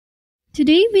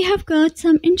Today we have got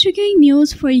some intriguing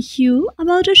news for you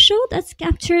about a show that's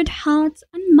captured hearts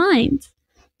and minds.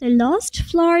 The Lost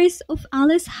Flowers of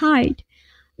Alice Hart.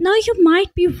 Now you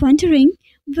might be wondering,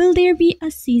 will there be a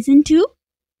season 2?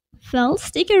 Well,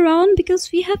 stick around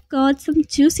because we have got some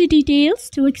juicy details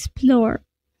to explore.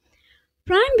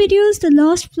 Prime Video's The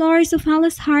Lost Flowers of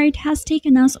Alice Hart has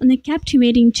taken us on a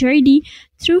captivating journey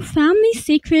through family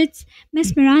secrets,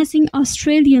 mesmerizing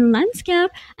Australian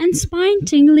landscape, and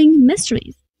spine-tingling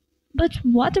mysteries. But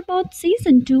what about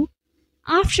season 2?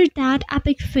 After that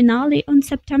epic finale on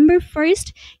September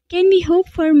 1st, can we hope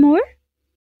for more?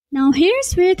 Now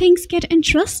here's where things get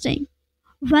interesting.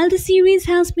 While the series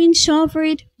has been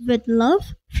showered with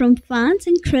love from fans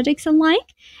and critics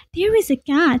alike, there is a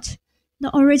catch.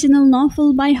 The original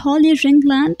novel by Holly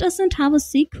Ringland doesn't have a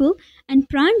sequel, and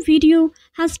Prime Video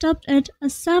has dubbed it a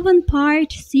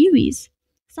seven-part series.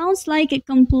 Sounds like a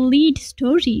complete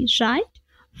story, right?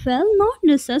 Well, not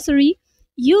necessary.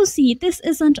 You see, this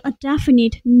isn't a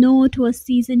definite no to a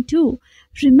season 2.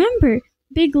 Remember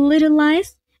Big Little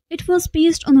Lies? It was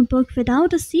based on a book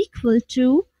without a sequel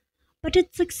too, but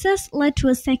its success led to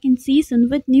a second season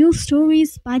with new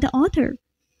stories by the author.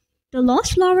 The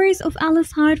Lost Flowers of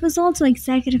Alice Hart was also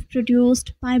executive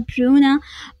produced by Bruna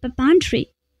Papandreou,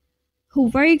 who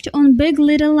worked on Big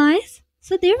Little Lies,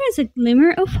 so there is a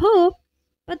glimmer of hope.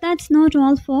 But that's not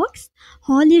all, folks.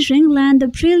 Holly Ringland, the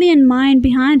brilliant mind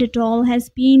behind it all, has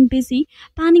been busy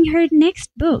planning her next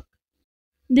book,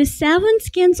 The Seven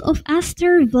Skins of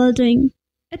Esther Wilding.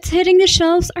 It's hitting the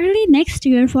shelves early next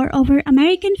year for our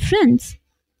American friends.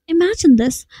 Imagine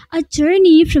this, a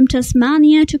journey from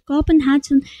Tasmania to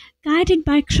Copenhagen guided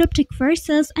by cryptic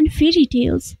verses and fairy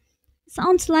tales.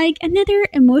 Sounds like another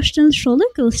emotional roller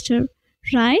coaster,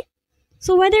 right?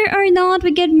 So whether or not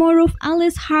we get more of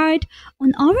Alice Hart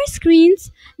on our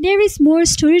screens, there is more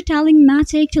storytelling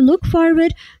magic to look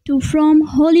forward to from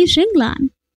Holly Ringland.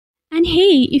 And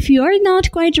hey, if you're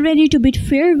not quite ready to bid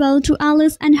farewell to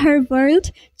Alice and her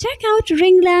world, check out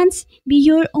Ringland's Be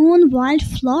Your Own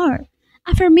Wildflower,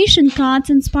 affirmation cards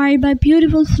inspired by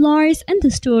beautiful flowers in the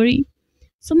story.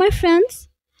 So my friends,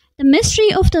 the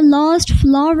mystery of the Lost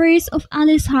Flowers of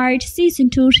Alice Hart Season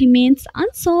 2 remains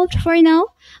unsolved for now,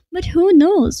 but who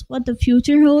knows what the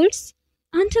future holds?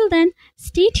 Until then,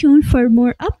 stay tuned for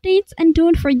more updates and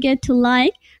don't forget to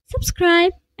like,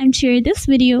 subscribe and share this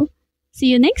video. See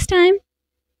you next time.